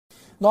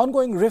The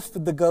ongoing rift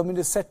with the government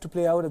is set to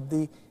play out at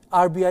the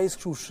RBI's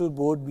crucial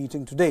board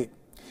meeting today,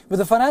 with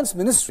the Finance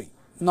Ministry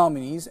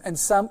nominees and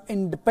some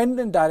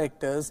independent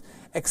directors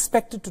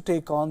expected to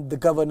take on the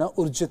Governor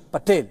Urjit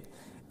Patel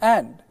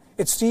and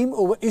its team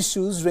over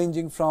issues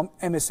ranging from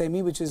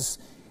MSME, which is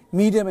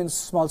medium and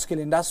small scale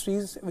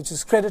industries, which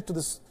is credit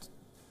to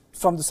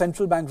from the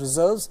central bank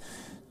reserves.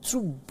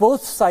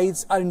 Both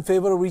sides are in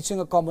favor of reaching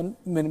a common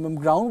minimum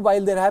ground,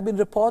 while there have been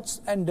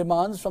reports and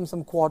demands from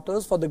some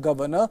quarters for the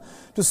governor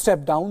to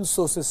step down.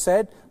 Sources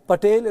said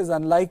Patel is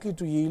unlikely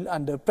to yield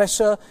under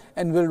pressure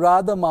and will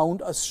rather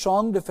mount a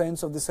strong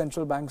defense of the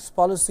central bank's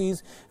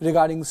policies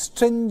regarding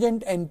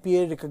stringent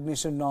NPA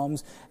recognition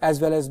norms,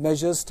 as well as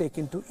measures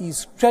taken to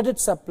ease credit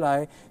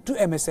supply to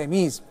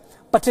MSMEs.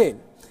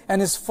 Patel and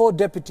his 4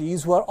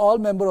 deputies, who are all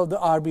members of the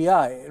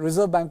RBI,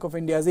 Reserve Bank of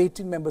India's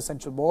 18-member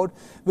central board,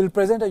 will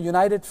present a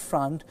united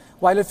front,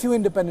 while a few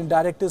independent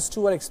directors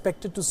too are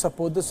expected to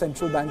support the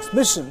central bank's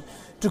mission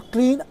to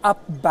clean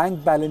up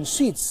bank balance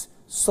sheets,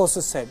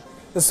 sources said.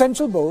 The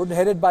central board,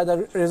 headed by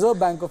the Reserve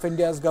Bank of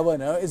India's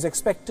governor, is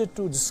expected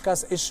to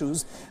discuss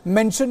issues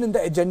mentioned in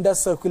the agenda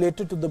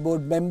circulated to the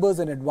board members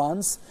in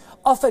advance.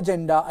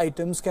 Off-agenda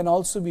items can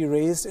also be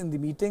raised in the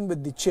meeting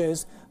with the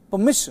chair's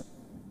permission.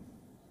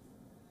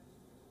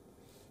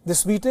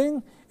 This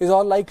meeting is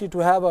all likely to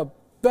have a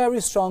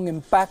very strong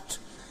impact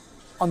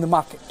on the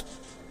market.